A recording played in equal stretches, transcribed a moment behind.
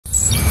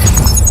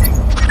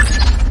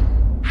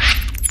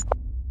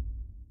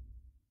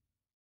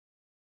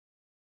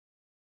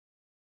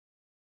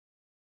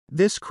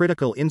This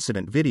critical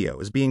incident video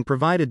is being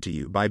provided to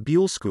you by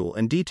Buell School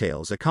and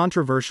details a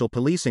controversial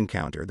police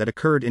encounter that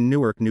occurred in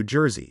Newark, New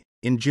Jersey,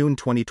 in June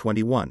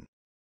 2021.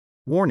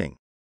 Warning: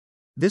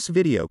 this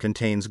video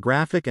contains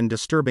graphic and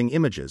disturbing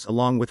images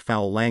along with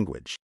foul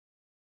language.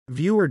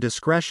 Viewer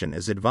discretion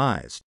is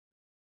advised.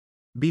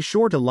 Be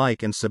sure to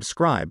like and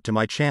subscribe to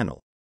my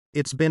channel.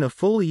 It's been a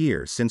full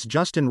year since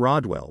Justin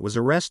Rodwell was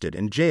arrested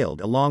and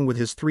jailed along with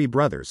his 3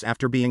 brothers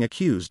after being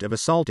accused of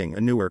assaulting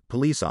a Newark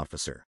police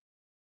officer.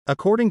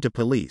 According to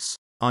police,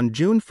 on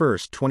June 1,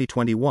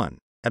 2021,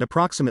 at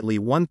approximately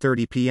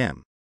 1:30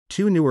 p.m.,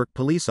 2 Newark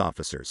police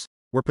officers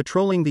were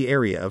patrolling the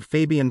area of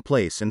Fabian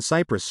Place and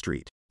Cypress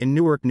Street, in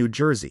Newark, New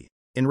Jersey,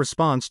 in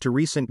response to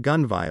recent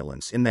gun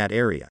violence in that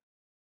area.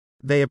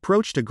 They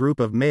approached a group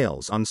of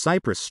males on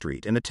Cypress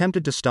Street and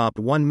attempted to stop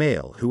one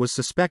male who was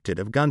suspected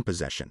of gun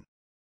possession.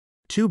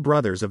 2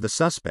 brothers of the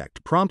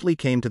suspect promptly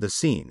came to the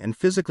scene and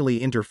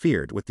physically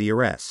interfered with the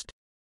arrest.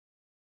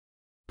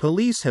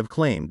 Police have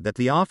claimed that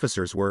the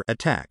officers were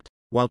attacked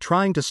while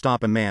trying to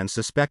stop a man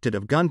suspected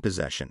of gun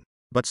possession,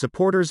 but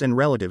supporters and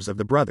relatives of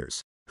the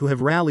brothers, who have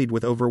rallied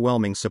with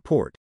overwhelming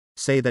support,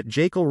 say that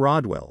Jekyll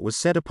Rodwell was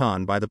set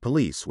upon by the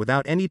police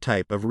without any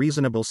type of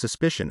reasonable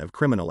suspicion of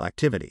criminal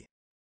activity.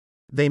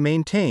 They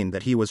maintain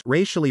that he was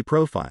racially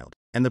profiled,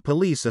 and the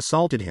police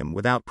assaulted him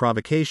without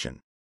provocation,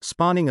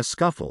 spawning a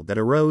scuffle that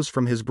arose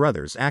from his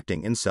brothers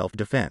acting in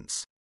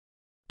self-defense.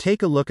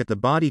 Take a look at the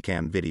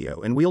bodycam video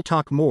and we'll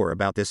talk more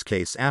about this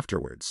case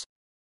afterwards.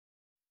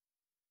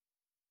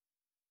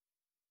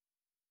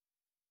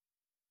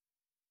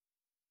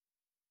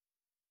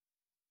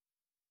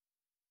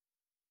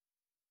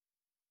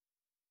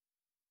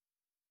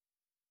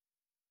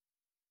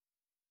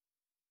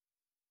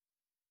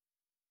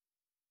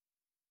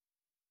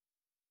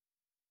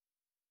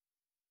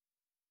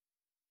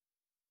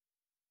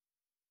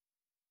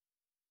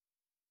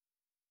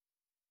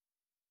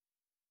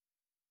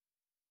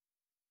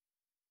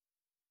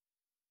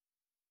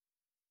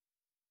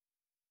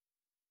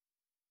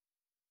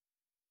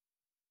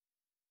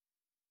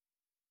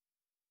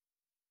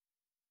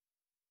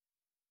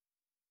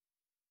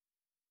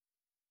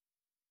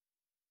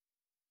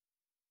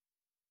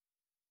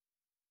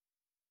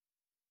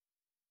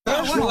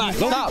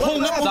 Stop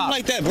pulling up on him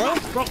like that, bro.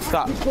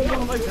 Stop.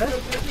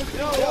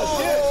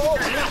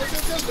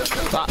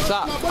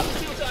 Stop.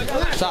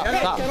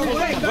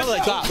 My brother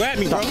like that. Grab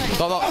me, bro.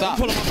 Stop.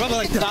 Pull up my brother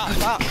like that.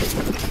 Stop.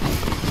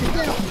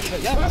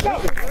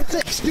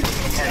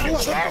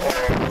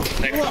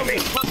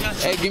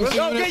 Hey, give me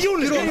some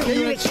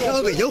units.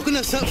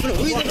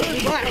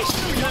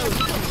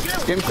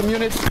 Give me some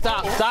units.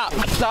 Stop.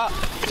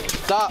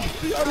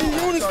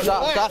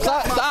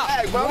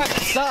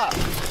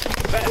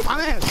 My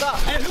man, stop.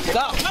 My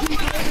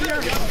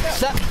brother,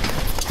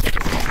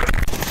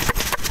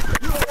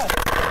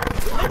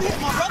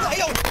 hey,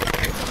 yo.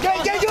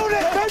 Get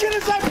unit. Get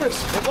in Cypress.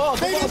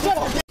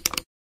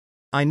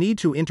 I need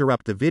to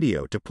interrupt the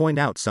video to point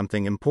out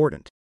something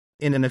important.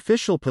 In an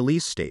official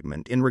police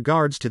statement in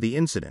regards to the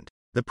incident,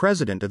 the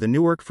president of the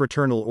Newark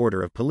Fraternal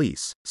Order of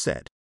Police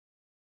said,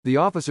 "The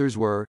officers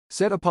were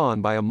set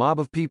upon by a mob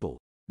of people,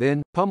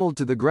 then pummeled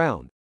to the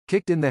ground,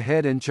 kicked in the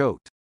head and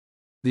choked.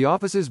 The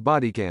officers'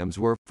 bodycams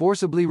were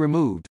forcibly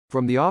removed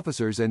from the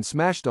officers and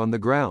smashed on the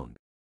ground.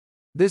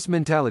 This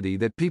mentality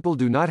that people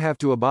do not have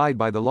to abide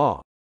by the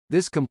law,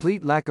 this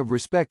complete lack of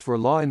respect for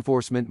law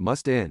enforcement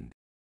must end."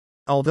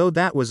 Although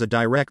that was a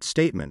direct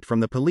statement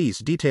from the police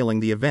detailing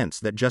the events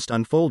that just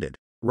unfolded,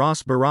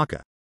 Ross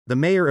Baraka, the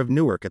mayor of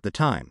Newark at the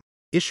time,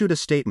 issued a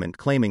statement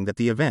claiming that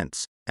the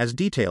events, as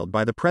detailed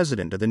by the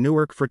president of the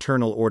Newark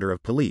Fraternal Order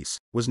of Police,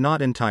 was not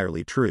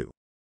entirely true.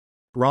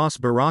 Ross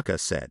Baraka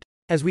said,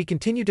 "As we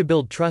continue to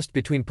build trust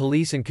between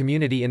police and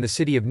community in the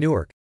city of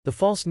Newark, the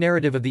false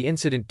narrative of the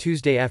incident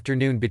Tuesday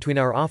afternoon between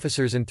our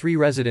officers and 3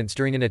 residents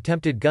during an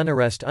attempted gun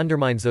arrest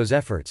undermines those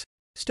efforts,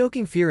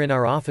 stoking fear in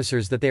our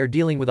officers that they are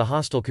dealing with a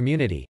hostile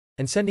community,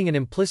 and sending an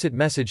implicit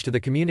message to the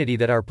community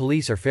that our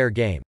police are fair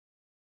game.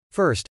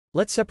 First,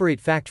 let's separate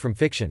fact from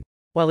fiction.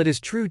 While it is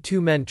true 2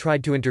 men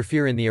tried to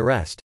interfere in the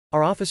arrest,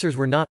 our officers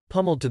were not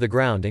pummeled to the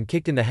ground and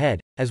kicked in the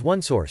head, as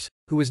one source,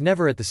 who was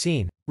never at the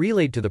scene,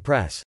 relayed to the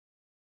press.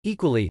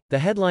 Equally, the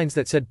headlines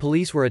that said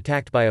police were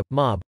attacked by a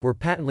mob were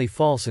patently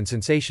false and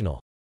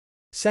sensational.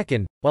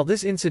 Second, while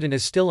this incident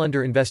is still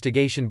under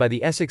investigation by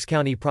the Essex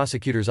County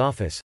Prosecutor's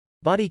Office,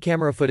 body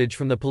camera footage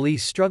from the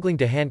police struggling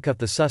to handcuff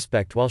the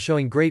suspect while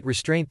showing great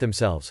restraint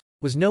themselves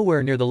was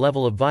nowhere near the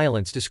level of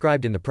violence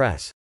described in the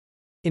press.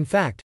 In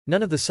fact,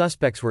 none of the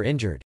suspects were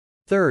injured.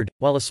 Third,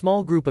 while a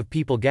small group of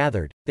people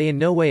gathered, they in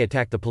no way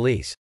attacked the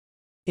police.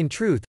 In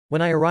truth,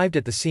 when I arrived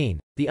at the scene,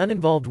 the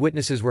uninvolved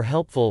witnesses were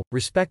helpful,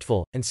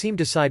 respectful, and seemed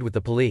to side with the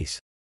police."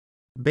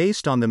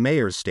 Based on the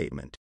mayor's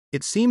statement,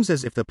 it seems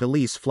as if the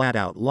police flat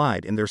out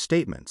lied in their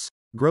statements,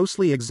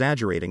 grossly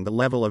exaggerating the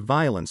level of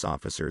violence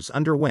officers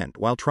underwent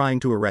while trying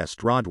to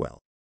arrest Rodwell.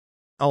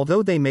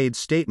 Although they made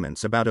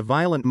statements about a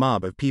violent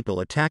mob of people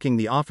attacking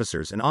the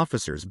officers and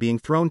officers being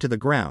thrown to the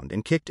ground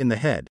and kicked in the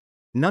head,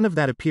 None of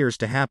that appears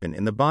to happen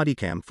in the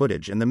bodycam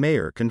footage, and the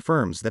mayor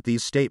confirms that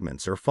these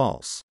statements are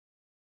false.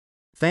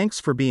 Thanks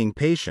for being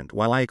patient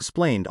while I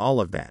explained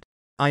all of that.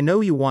 I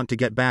know you want to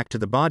get back to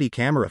the body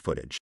camera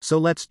footage, so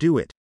let's do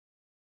it.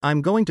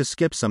 I'm going to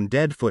skip some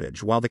dead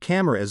footage while the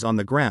camera is on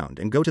the ground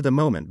and go to the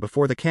moment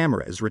before the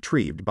camera is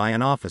retrieved by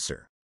an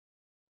officer.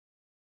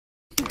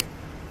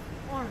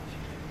 Orange.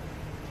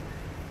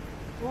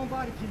 Go on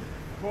body cam.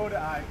 Go to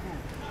eye.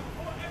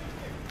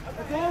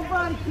 Go on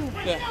body cam.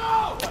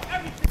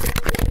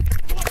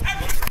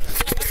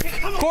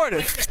 Record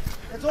it.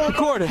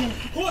 Record it.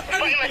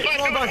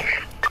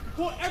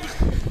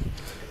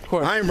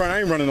 I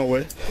ain't running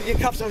nowhere. Get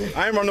cuffs on you.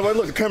 I ain't running nowhere.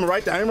 Look, the camera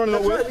right there. I ain't running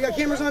nowhere. We got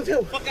cameras on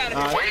too. Fuck out of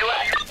here. Where you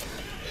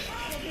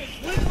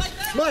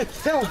at? Mike,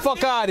 tell him.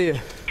 Fuck out of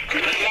here.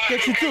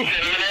 Get you too.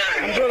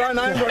 I'm good. I ain't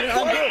running.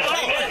 I'm good.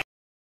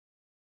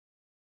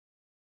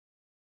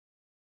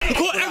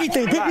 Record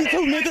everything. Get me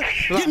too, nigga.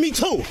 Get me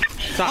too.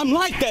 I'm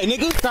like that,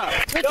 nigga. Stop.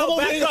 Yo,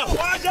 back up.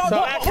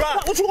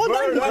 What you want,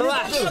 baby?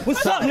 Relax.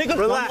 What's up, nigga?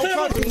 Relax.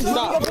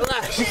 Stop.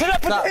 Relax. You sit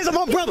up, put your hands on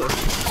my brother.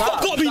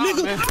 Fuck off me,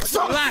 nigga.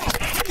 Stop. Relax.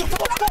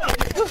 Fuck off.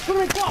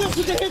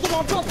 Put your hands on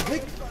my brother,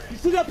 nigga. You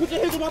sit up, put your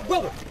hands on my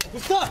brother.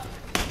 What's up?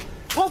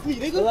 Cuff me,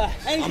 nigga.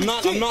 Relax. I'm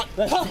not.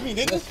 Cuff me,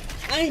 nigga.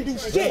 I ain't do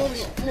shit.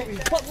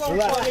 Fuck wrong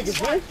with y'all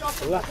niggas, man.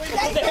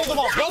 Put your hands on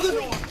my brother.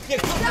 Yeah,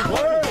 cuff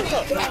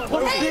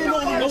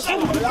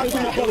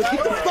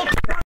me.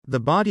 The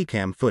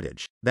bodycam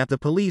footage that the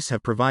police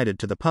have provided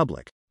to the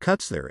public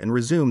cuts there and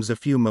resumes a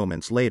few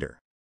moments later.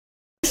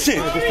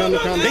 Shit.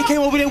 They came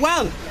over there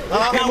wilding.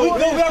 Now we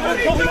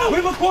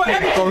record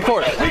everything. Go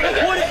record it. We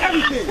recorded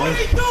everything.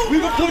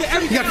 We recorded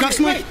everything. You got cuffs,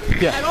 Mike?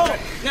 Yeah.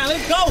 Now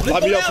let's go.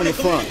 Let me up from the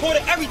front. We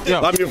recorded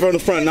everything. Let me up from the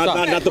front,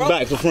 not the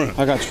back, the front.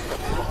 I got you.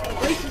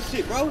 Racist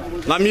shit, bro.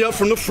 Let me up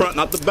from the front,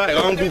 not the back. I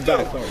don't do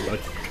back.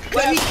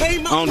 But he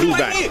came out. I don't do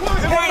back. I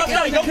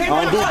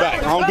don't do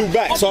back. I don't do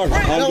back. Sorry.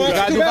 I don't do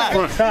back. Do back.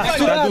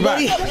 Gotta do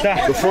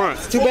back. The front.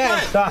 Too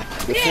bad.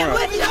 The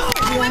front.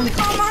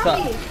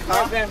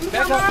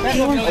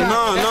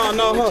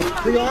 No.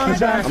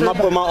 I'm not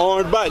putting my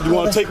arms back. You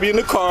want to take me in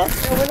the car?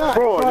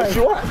 Bro, yes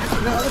you are.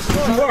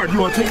 You are. You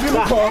want to take me in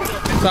the car?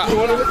 Stop. Come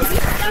on,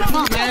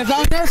 man. It's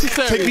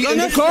unnecessary. Take me in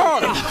the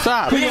car.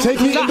 Stop. Take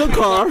me in the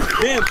car.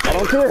 I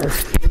don't care.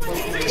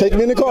 Take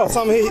me in the car.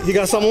 You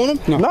got something on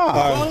him?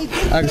 Nah.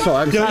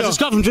 Just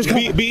cuff him. Just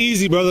be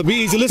easy, brother. Be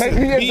easy. Listen.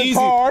 Be easy.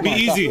 Be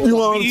easy. You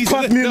want to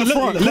cuff me in the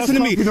front? Listen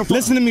to me.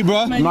 Listen to me, bro.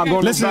 I'm not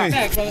going Listen to me.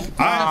 Take him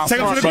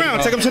to the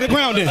ground. Take him to the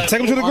ground then. Take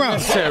him to the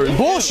ground.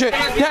 Bullshit.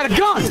 You had a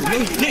gun.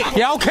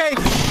 Yeah, okay.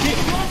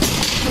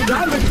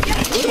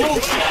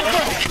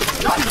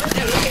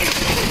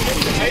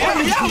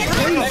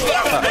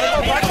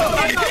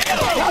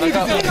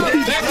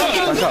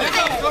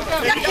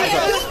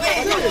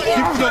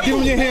 Give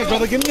him your hands,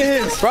 brother. Give him your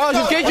hands. Bro,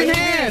 just get your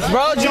hands,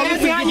 bro. Just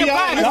hands behind your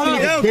back.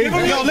 Give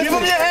him your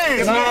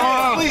hands.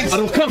 I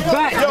don't come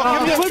back.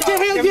 Put your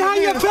hands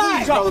behind your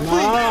back.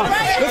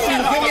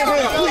 Listen, give me your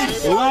hands,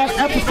 please. Last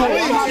episode.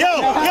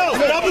 Yo,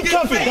 double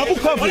cuff it. Double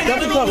cuff it.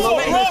 Double cuff it.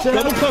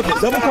 Double cuff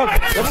it. Double cuff it.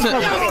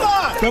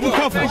 Double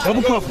cuff it.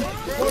 Double cuff it.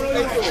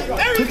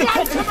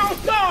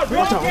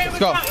 Let's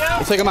go.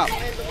 Let's take him out.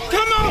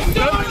 Come on,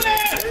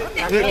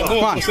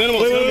 Come on. Wait.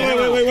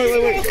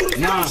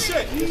 Nah. I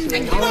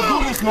don't do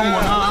this no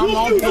more. Nah, I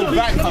don't do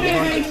back cuff, bro. I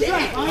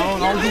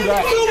don't do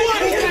that.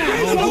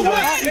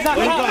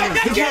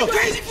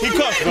 He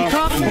cuffed, bro.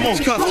 Come on,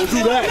 cuff. Don't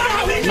do that.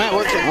 Man,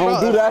 what? I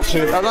don't do that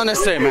shit. That was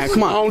unnecessary, man.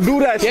 Come on. I don't do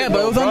that shit. Yeah, but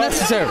it was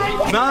unnecessary.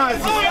 Nah, I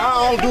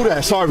don't do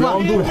that. Sorry, bro. I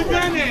don't do that. I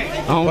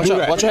don't do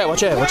that. Watch your head.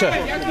 Watch your head. Watch your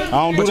head. I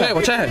don't do that.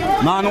 Watch your head.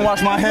 Nah, I don't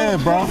wash my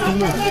head, bro.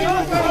 Come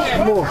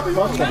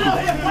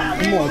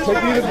on.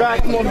 Take me in the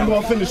back. Come on, we're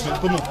gonna finish it.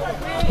 Come on.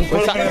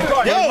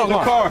 Yo, in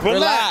the car.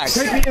 Relax.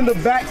 Take me in the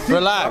back seat.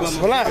 Relax.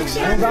 Relax.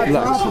 I don't got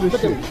time for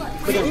this shit.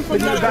 Take me in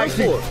the back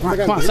seat.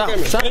 Come on, stop.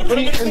 Take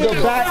me in the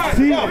back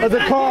seat of the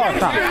car.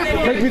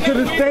 Take me to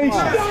the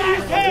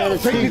station.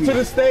 Take me to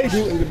the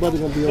station. And your brother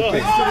gonna be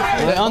okay.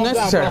 They're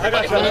unnecessary.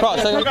 Bro, I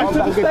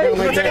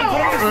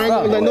ain't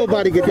gonna let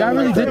nobody get down.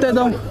 y'all really did that,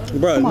 though?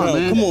 Bro,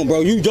 come on,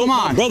 bro. You don't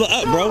my brother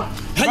up, bro.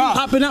 How you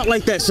hopping out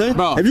like that, son?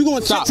 Bro, if you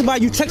gonna text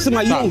somebody, you text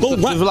somebody. You don't go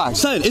right. Relax.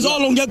 Son, it's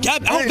all on your. I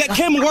hope that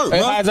camera work, bro.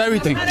 It has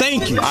everything.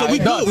 Thank you. So we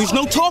good. There's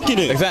no talking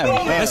there. Exactly.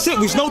 That's it.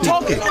 There's no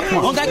talking.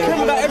 On that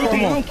camera, got everything.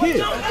 We don't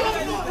care.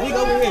 We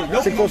over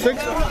here.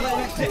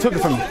 646? They took it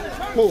from me.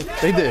 Who?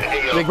 They did.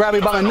 They grabbed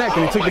me by my neck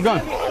and they took the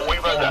gun.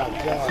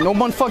 No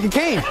one fucking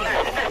came.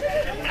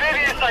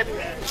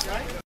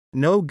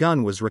 No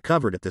gun was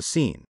recovered at the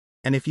scene,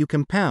 and if you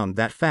compound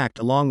that fact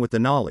along with the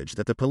knowledge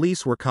that the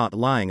police were caught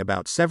lying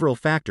about several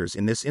factors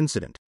in this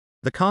incident,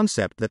 the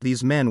concept that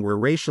these men were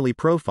racially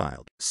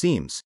profiled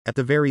seems, at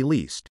the very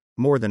least,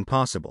 more than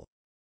possible.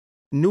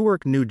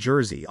 Newark, New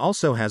Jersey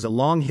also has a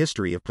long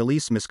history of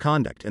police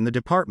misconduct, and the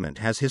department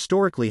has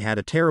historically had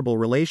a terrible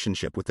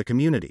relationship with the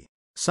community,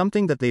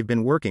 something that they've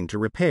been working to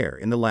repair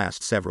in the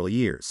last several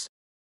years.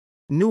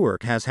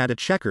 Newark has had a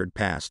checkered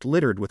past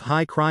littered with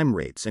high crime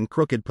rates and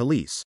crooked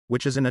police,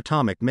 which is an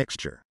atomic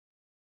mixture.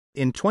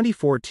 In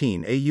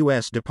 2014, a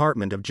U.S.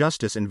 Department of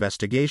Justice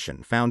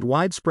investigation found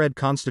widespread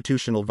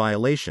constitutional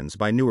violations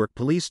by Newark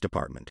Police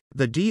Department.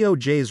 The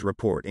DOJ's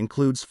report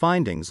includes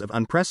findings of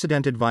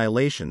unprecedented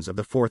violations of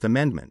the Fourth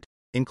Amendment,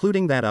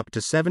 including that up to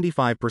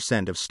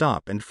 75% of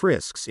stop and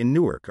frisks in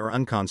Newark are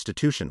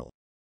unconstitutional.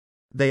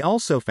 They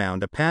also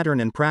found a pattern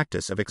and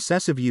practice of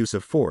excessive use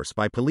of force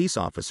by police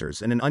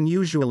officers and an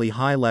unusually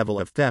high level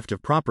of theft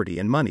of property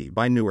and money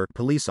by Newark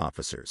police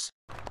officers.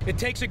 It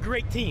takes a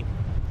great team.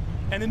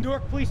 And the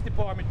Newark Police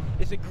Department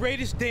is the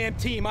greatest damn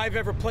team I've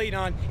ever played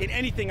on in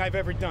anything I've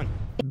ever done.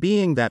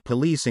 Being that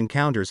police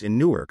encounters in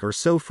Newark are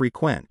so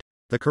frequent,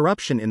 the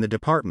corruption in the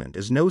department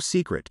is no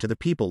secret to the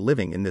people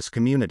living in this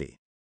community.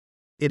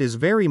 It is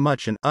very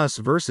much an us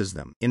versus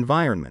them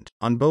environment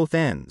on both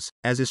ends,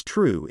 as is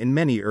true in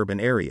many urban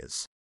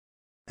areas.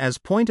 As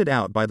pointed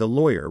out by the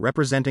lawyer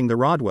representing the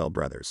Rodwell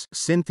brothers,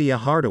 Cynthia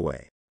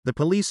Hardaway, the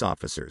police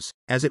officers,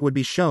 as it would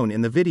be shown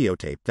in the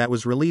videotape that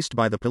was released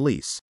by the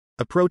police,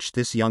 approached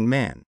this young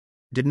man,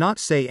 did not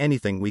say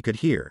anything we could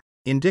hear,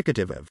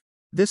 indicative of,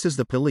 this is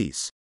the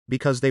police,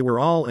 because they were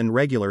all in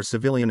regular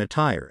civilian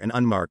attire and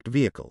unmarked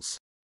vehicles.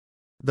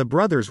 The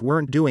brothers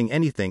weren't doing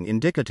anything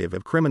indicative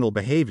of criminal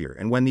behavior,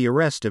 and when the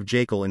arrest of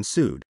Jekyll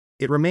ensued,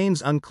 it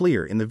remains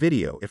unclear in the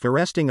video if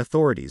arresting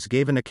authorities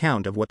gave an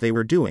account of what they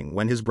were doing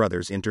when his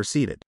brothers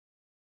interceded.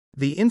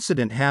 The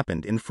incident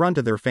happened in front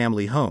of their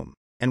family home,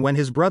 and when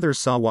his brothers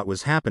saw what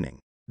was happening,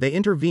 they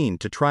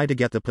intervened to try to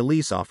get the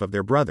police off of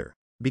their brother,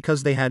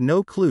 because they had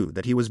no clue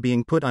that he was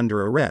being put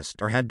under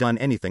arrest or had done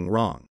anything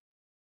wrong.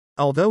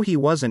 Although he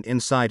wasn't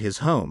inside his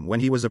home when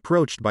he was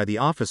approached by the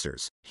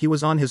officers, he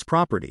was on his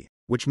property,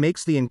 which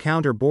makes the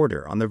encounter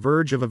border on the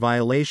verge of a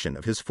violation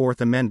of his Fourth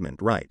Amendment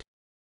right.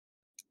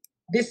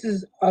 This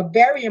is a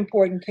very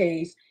important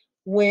case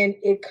when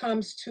it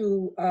comes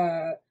to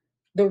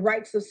the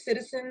rights of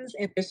citizens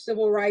and their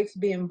civil rights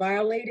being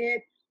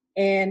violated,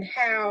 and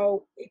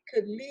how it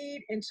could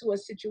lead into a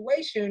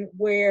situation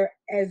where,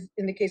 as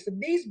in the case of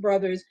these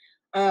brothers,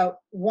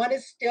 one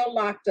is still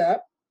locked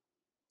up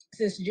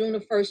since June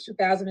 1st,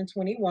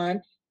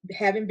 2021,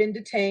 having been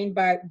detained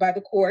by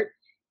the court,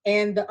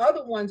 and the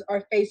other ones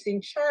are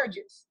facing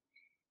charges.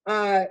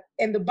 And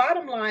the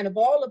bottom line of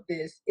all of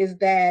this is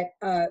that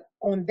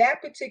on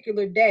that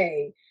particular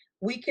day,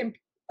 we can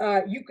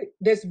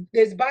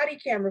there's body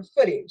camera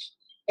footage,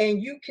 and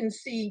you can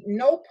see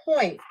no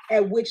point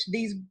at which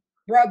these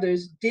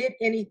brothers did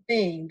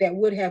anything that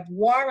would have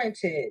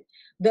warranted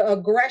the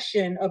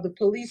aggression of the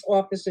police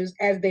officers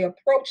as they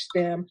approached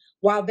them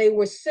while they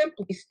were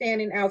simply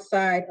standing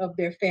outside of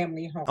their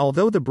family home.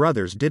 Although the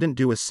brothers didn't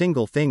do a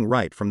single thing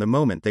right from the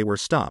moment they were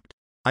stopped,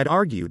 I'd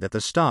argue that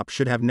the stop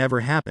should have never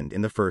happened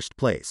in the first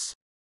place.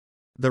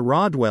 The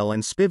Rodwell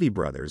and Spivey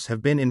brothers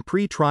have been in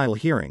pre-trial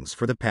hearings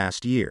for the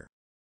past year.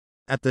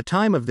 At the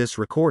time of this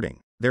recording,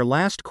 their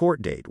last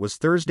court date was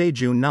Thursday,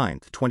 June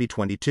 9,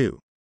 2022.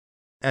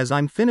 As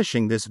I'm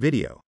finishing this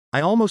video,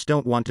 I almost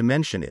don't want to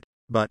mention it,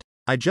 but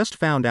I just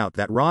found out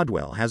that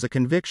Rodwell has a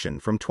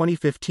conviction from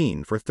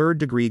 2015 for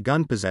third-degree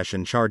gun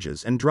possession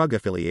charges and drug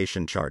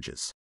affiliation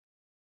charges.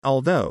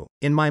 Although,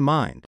 in my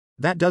mind,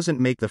 that doesn't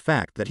make the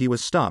fact that he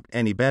was stopped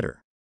any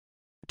better.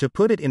 To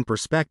put it in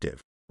perspective,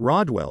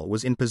 Rodwell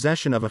was in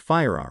possession of a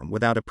firearm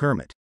without a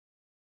permit.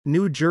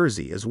 New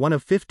Jersey is one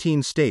of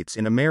 15 states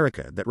in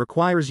America that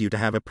requires you to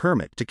have a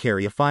permit to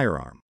carry a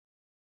firearm.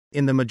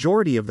 In the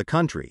majority of the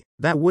country,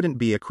 that wouldn't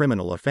be a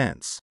criminal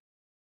offense.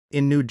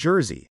 In New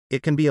Jersey,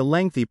 it can be a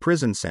lengthy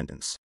prison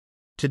sentence.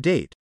 To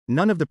date,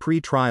 none of the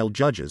pre-trial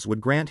judges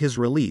would grant his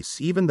release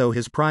even though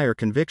his prior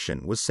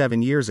conviction was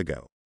 7 years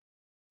ago.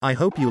 I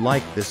hope you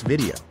liked this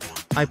video.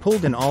 I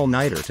pulled an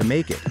all-nighter to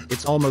make it,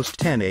 it's almost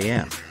 10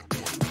 a.m.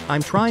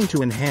 I'm trying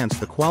to enhance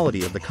the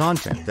quality of the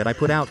content that I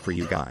put out for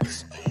you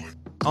guys.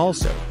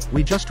 Also,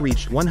 we just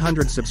reached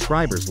 100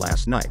 subscribers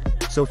last night,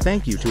 so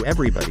thank you to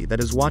everybody that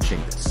is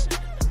watching this.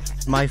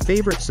 My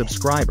favorite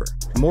subscriber,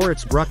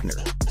 Moritz Bruckner,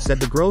 said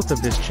the growth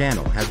of this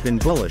channel has been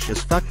bullish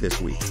as fuck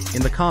this week,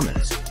 in the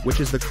comments, which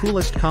is the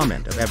coolest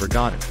comment I've ever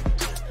gotten.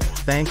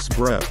 Thanks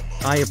bro.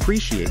 I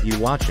appreciate you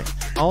watching.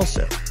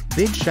 Also,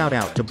 big shout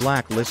out to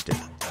Blacklisted.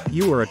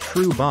 You are a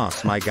true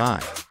boss my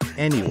guy.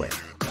 Anyway,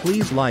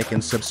 please like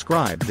and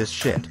subscribe this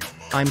shit.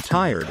 I'm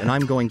tired and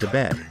I'm going to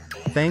bed.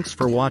 Thanks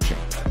for watching.